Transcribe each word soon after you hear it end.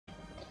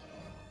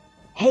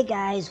Hey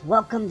guys,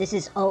 welcome. This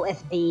is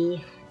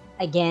OFB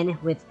again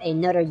with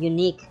another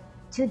unique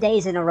 2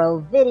 days in a row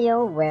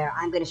video where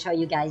I'm going to show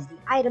you guys the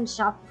item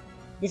shop.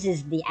 This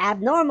is the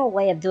abnormal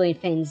way of doing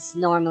things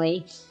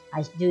normally.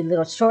 I do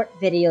little short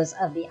videos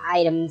of the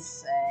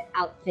items,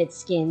 outfit,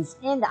 skins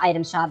in the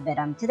item shop, but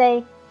today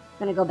I'm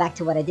going to go back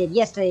to what I did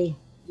yesterday.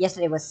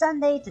 Yesterday was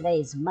Sunday, today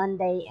is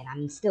Monday, and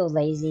I'm still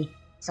lazy.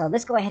 So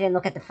let's go ahead and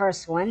look at the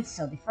first one.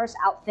 So the first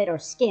outfit or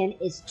skin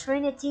is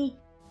Trinity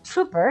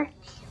Trooper.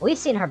 We've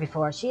seen her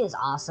before. She is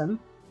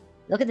awesome.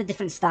 Look at the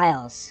different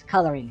styles,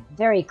 coloring,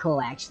 very cool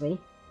actually.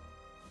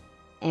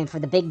 And for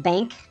the big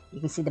bank,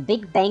 you can see the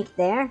big bank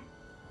there.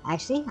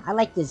 Actually, I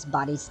like this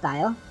body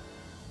style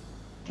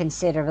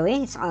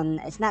considerably.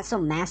 It's not so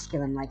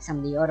masculine like some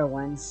of the other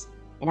ones.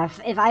 And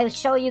if I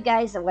show you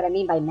guys what I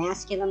mean by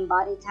masculine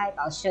body type,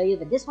 I'll show you.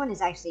 But this one is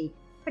actually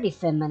pretty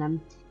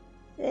feminine.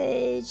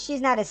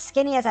 She's not as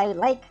skinny as I would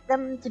like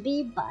them to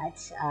be,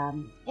 but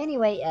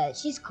anyway,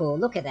 she's cool.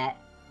 Look at that.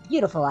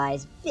 Beautiful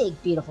eyes,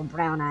 big, beautiful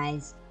brown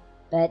eyes.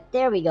 But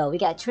there we go. We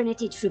got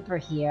Trinity Trooper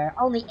here.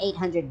 Only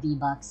 800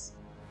 V-Bucks.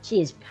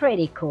 She is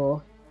pretty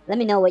cool. Let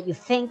me know what you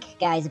think,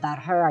 guys, about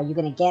her. Are you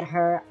going to get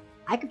her?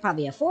 I could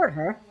probably afford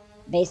her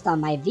based on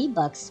my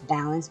V-Bucks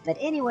balance. But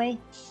anyway,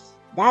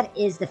 that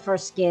is the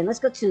first skin. Let's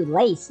go to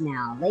Lace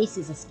now. Lace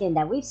is a skin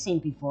that we've seen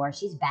before.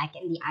 She's back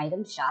in the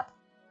item shop.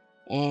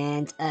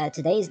 And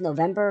today is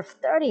November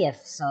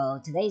 30th. So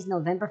today's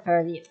November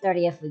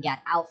 30th. We got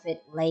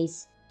outfit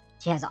Lace.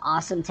 She has an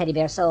awesome teddy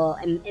bear. So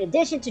in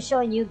addition to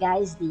showing you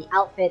guys the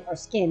outfit or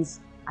skins,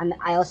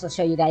 I also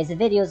show you guys the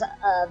videos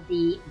of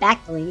the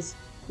back blings.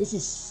 This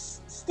is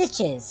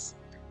Stitches.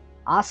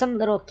 Awesome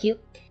little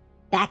cute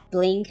back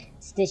bling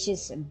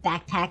Stitches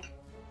backpack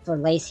for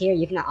Lace here.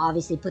 You can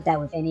obviously put that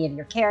with any of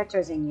your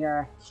characters in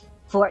your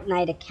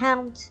Fortnite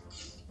account.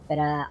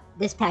 But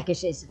this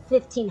package is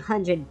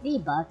 1,500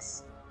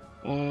 V-Bucks.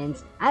 And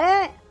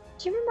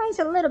she reminds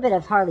a little bit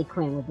of Harley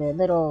Quinn with the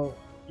little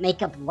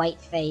makeup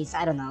white face.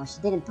 I don't know. She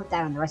didn't put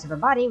that on the rest of her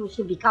body. We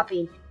should be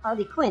copying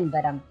Harley Quinn.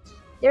 But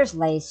there's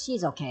Lace.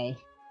 She's okay.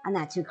 I'm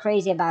not too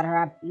crazy about her.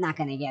 I'm not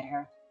going to get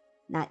her.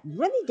 Not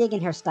really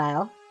digging her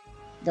style.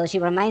 Though she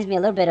reminds me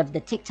a little bit of the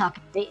TikTok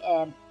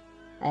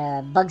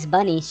Bugs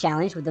Bunny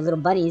challenge with the little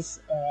bunnies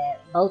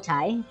bow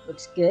tie.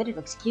 Looks good. It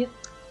looks cute.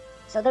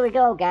 So there we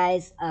go,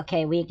 guys.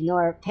 Okay, we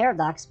ignore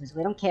Paradox because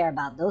we don't care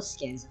about those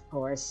skins, of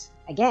course.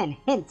 Again,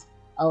 hint,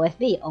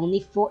 OFB, only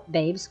Fort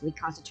babes. We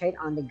concentrate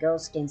on the girl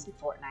skins in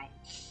Fortnite.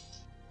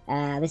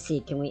 Let's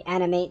see, can we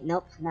animate?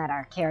 Nope, not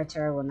our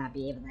character. Will not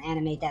be able to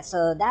animate that.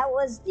 So that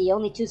was the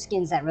only two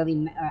skins that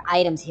really are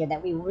items here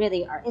that we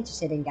really are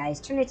interested in, guys.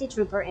 Trinity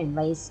Trooper and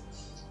Lace.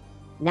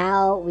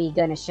 Now we're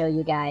gonna show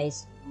you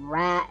guys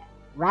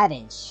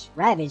Ravage.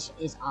 Ravage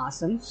is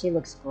awesome. She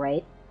looks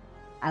great.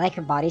 I like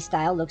her body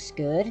style. Looks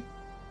good.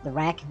 The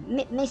rack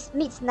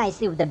meets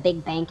nicely with the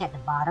big bank at the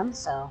bottom,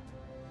 so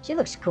she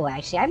looks cool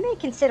actually. I may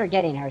consider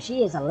getting her.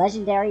 She is a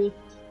legendary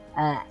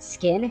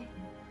skin,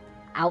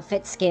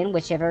 outfit skin,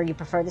 whichever you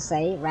prefer to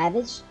say,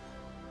 Ravage.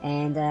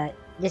 And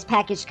this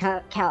package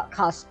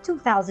costs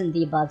 2,000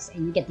 V-Bucks,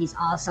 and you get these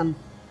awesome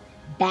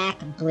back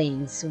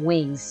blings,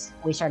 wings,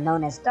 which are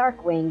known as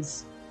dark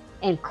wings.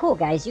 And cool,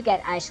 guys, you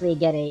actually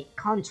get a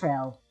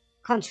contrail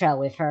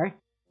with her.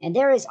 And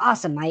there is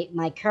awesome,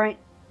 my current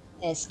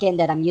skin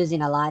that I'm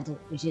using a lot,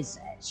 which is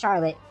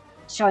Charlotte,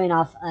 showing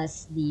off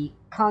us the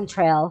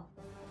contrail.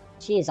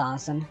 She is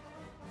awesome.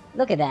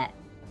 Look at that.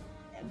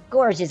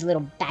 Gorgeous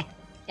little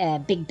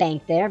big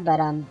bank there,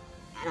 but an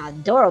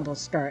adorable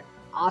skirt.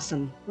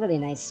 Awesome. Really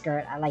nice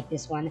skirt. I like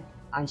this one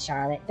on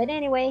Charlotte. But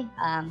anyway,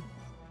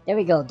 there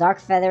we go. Dark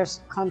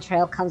Feathers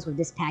contrail comes with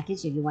this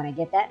package if you want to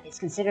get that. It's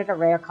considered a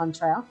rare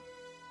contrail.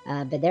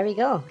 But there we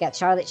go. Got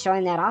Charlotte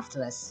showing that off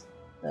to us.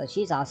 So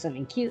she's awesome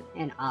and cute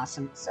and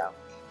awesome. So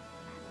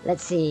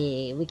let's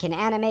see. We can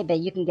animate, but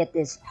you can get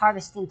this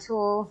harvesting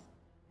tool.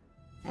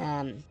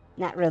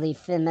 Not really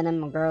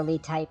feminine or girly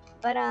type,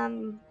 but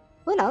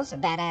who knows? A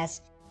badass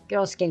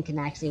girl skin can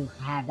actually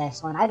have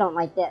this one. I don't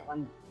like that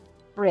one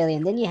really.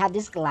 And then you have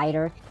this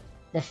glider,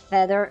 the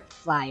Feather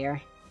Flyer,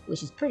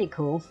 which is pretty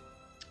cool.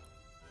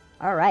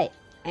 All right,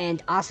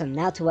 and awesome.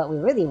 Now to what we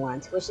really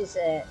want, which is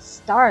a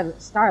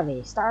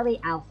Starly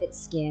outfit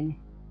skin.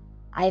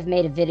 I've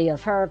made a video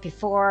of her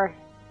before.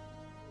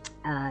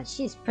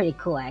 She's pretty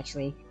cool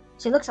actually.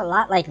 She looks a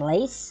lot like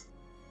Lace,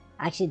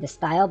 actually the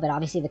style, but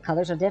obviously the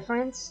colors are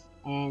different.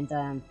 And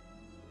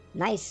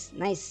nice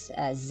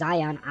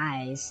Zion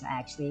eyes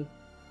actually.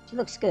 She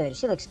looks good.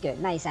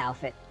 Nice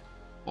outfit.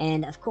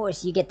 And of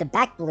course you get the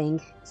back bling,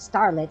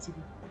 Starlet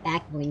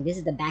back bling. This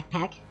is the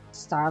backpack,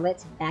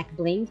 Starlet back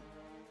bling.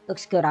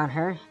 Looks good on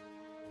her.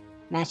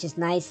 Matches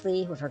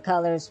nicely with her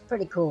colors.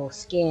 Pretty cool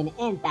skin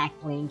and back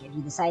bling if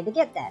you decide to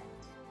get that.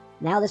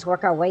 Now let's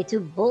work our way to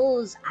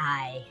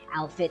Bullseye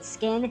outfit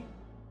skin.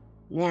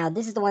 Now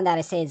this is the one that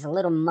I say is a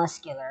little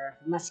muscular,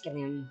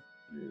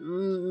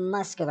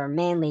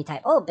 manly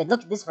type. Oh, but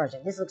look at this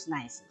version. This looks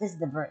nice. This is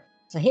the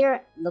so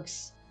here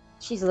looks,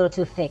 she's a little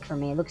too thick for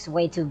me. It looks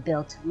way too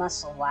built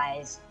muscle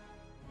wise.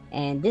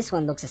 And this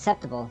one looks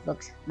acceptable.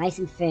 Looks nice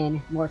and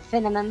thin, more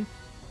Finimum.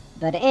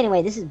 But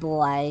anyway, this is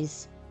Bull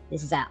Eyes.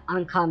 This is an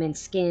uncommon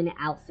skin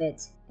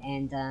outfit.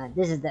 And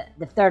this is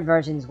the third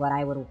version is what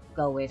I would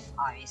go with,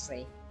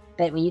 obviously.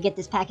 But when you get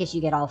this package,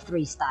 you get all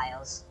 3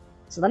 styles.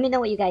 So let me know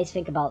what you guys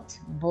think about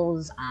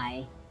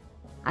Bullseye.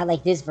 I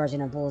like this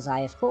version of Bullseye,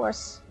 of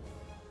course.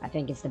 I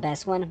think it's the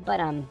best one. But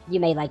you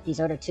may like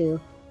these other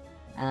 2.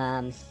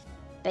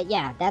 But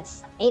yeah,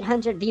 that's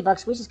 800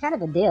 V-Bucks, which is kind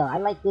of a deal. I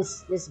like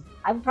this.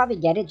 I would probably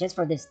get it just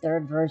for this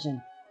third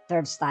version,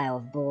 third style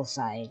of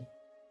Bullseye.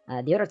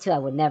 The other 2 I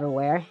would never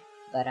wear,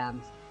 but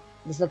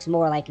this looks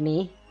more like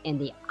me in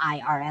the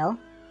IRL.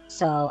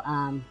 So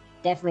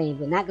definitely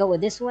would not go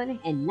with this one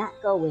and not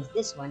go with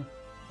this one,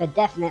 but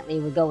definitely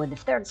would go with the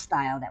third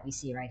style that we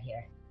see right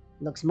here.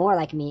 Looks more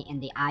like me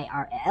in the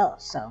IRL.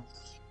 So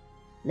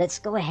let's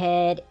go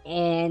ahead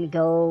and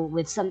go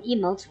with some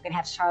emotes. We're gonna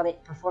have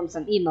Charlotte perform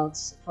some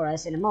emotes for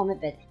us in a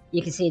moment, but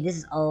you can see this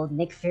is old.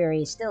 Nick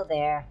Fury is still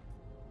there.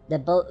 The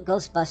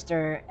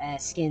Ghostbuster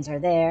skins are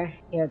there.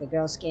 Here are the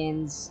girl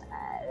skins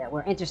that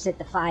we're interested,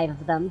 the 5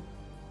 of them.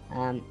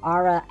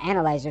 Aura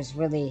Analyzer is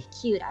really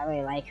cute. I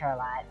really like her a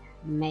lot.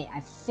 I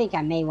think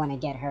I may want to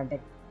get her, but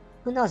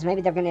who knows?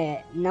 Maybe they're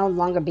gonna no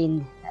longer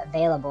be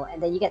available.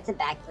 And then you get the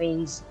back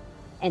rings.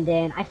 And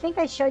then I think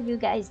I showed you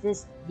guys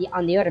this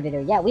on the other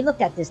video. Yeah, we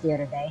looked at this the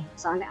other day.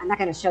 So I'm not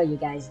going to show you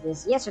guys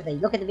this yesterday.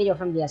 Look at the video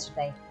from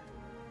yesterday.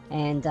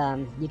 And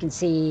you can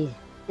see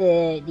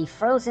the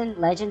Frozen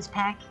Legends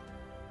pack.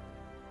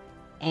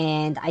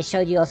 And I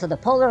showed you also the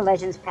Polar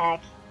Legends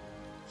pack.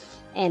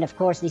 And of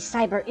course the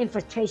Cyber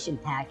Infiltration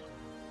pack.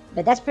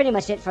 But that's pretty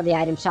much it for the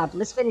item shop.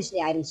 Let's finish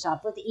the item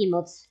shop with the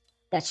emotes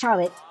that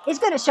Charlotte is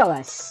going to show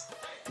us.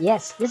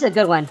 Yes, this is a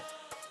good one.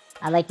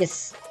 I like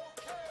this.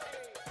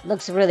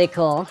 Looks really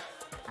cool.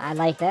 I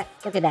like that.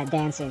 Look at that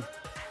dancing.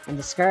 And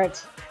the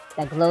skirt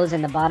that glows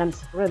in the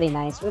bottoms. Really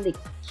nice. Really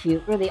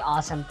cute. Really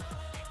awesome.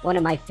 One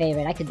of my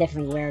favorite. I could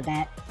definitely wear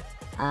that.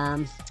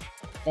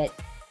 But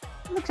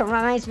it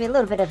reminds me a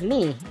little bit of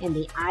me in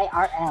the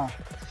IRL.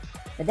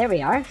 But there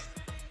we are.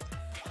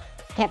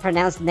 Can't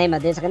pronounce the name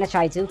of this. I'm going to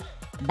try to.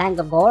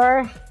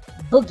 Vanguard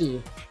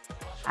Boogie.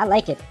 I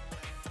like it.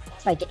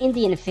 It's like an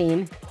Indian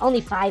theme. Only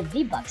 5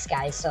 V-Bucks,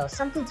 guys. So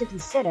something to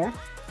consider.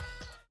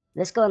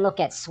 Let's go and look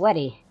at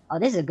Sweaty. Oh,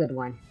 this is a good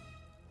one.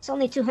 It's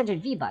only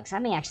 200 V-Bucks. I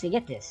may actually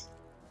get this.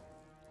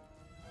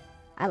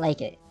 I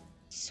like it.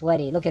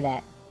 Sweaty. Look at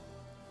that.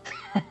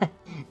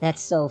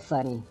 That's so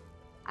funny.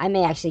 I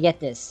may actually get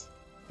this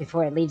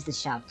before it leaves the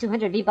shop.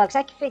 200 V-Bucks.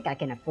 I think I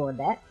can afford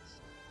that.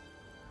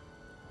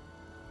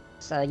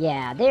 So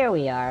yeah, there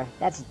we are.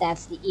 That's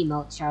the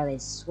emote.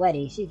 Charlotte's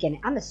sweaty. She's getting.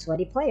 I'm a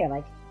sweaty player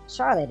like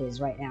Charlotte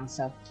is right now.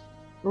 So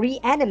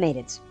reanimate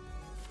it.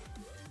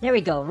 There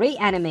we go.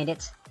 Reanimate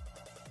it.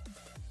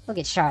 Look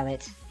at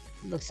Charlotte.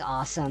 Looks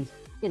awesome.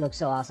 She looks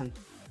so awesome.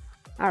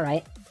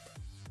 Alright.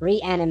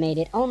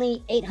 Reanimated.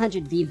 Only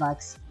 800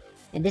 V-Bucks.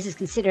 And this is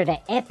considered an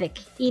epic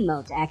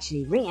emote,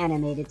 actually.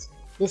 Reanimated.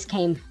 This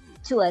came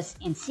to us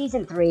in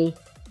Season 3.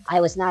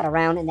 I was not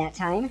around in that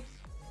time.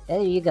 There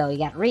you go. You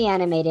got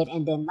reanimated.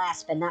 And then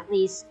last but not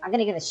least, I'm going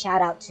to give a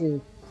shout out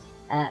to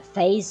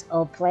FaZe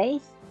Play.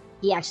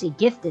 He actually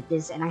gifted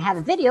this. And I have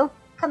a video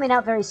coming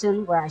out very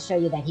soon where I show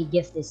you that he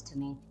gifted this to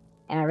me.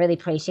 And I really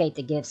appreciate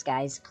the gifts,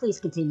 guys.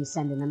 Please continue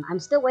sending them. I'm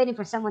still waiting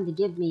for someone to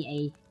give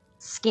me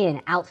a skin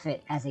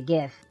outfit as a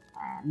gift.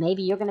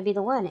 Maybe you're going to be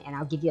the one, and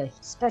I'll give you a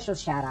special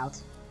shout-out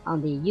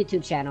on the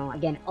YouTube channel.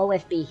 Again,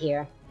 OFB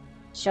here,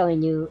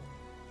 showing you,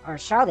 or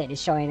Charlotte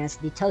is showing us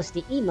the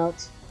Toasty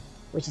emote,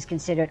 which is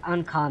considered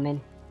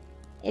uncommon.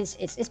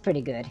 It's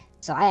pretty good.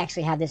 So I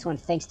actually have this one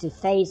thanks to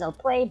FaZe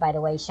Play. By the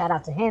way,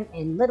 shout-out to him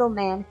and Little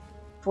Man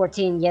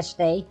 14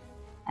 yesterday.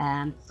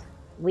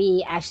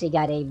 We actually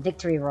got a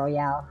victory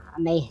royale. I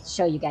may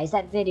show you guys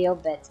that video,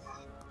 but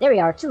there we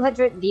are.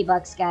 200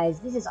 V-Bucks,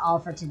 guys. This is all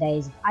for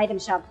today's item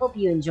shop. Hope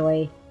you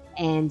enjoy,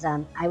 and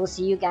I will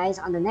see you guys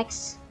on the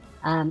next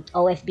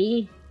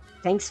OFB.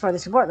 Thanks for the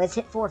support. Let's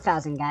hit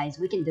 4,000, guys.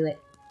 We can do it.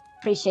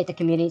 Appreciate the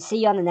community. See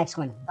you on the next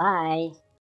one. Bye.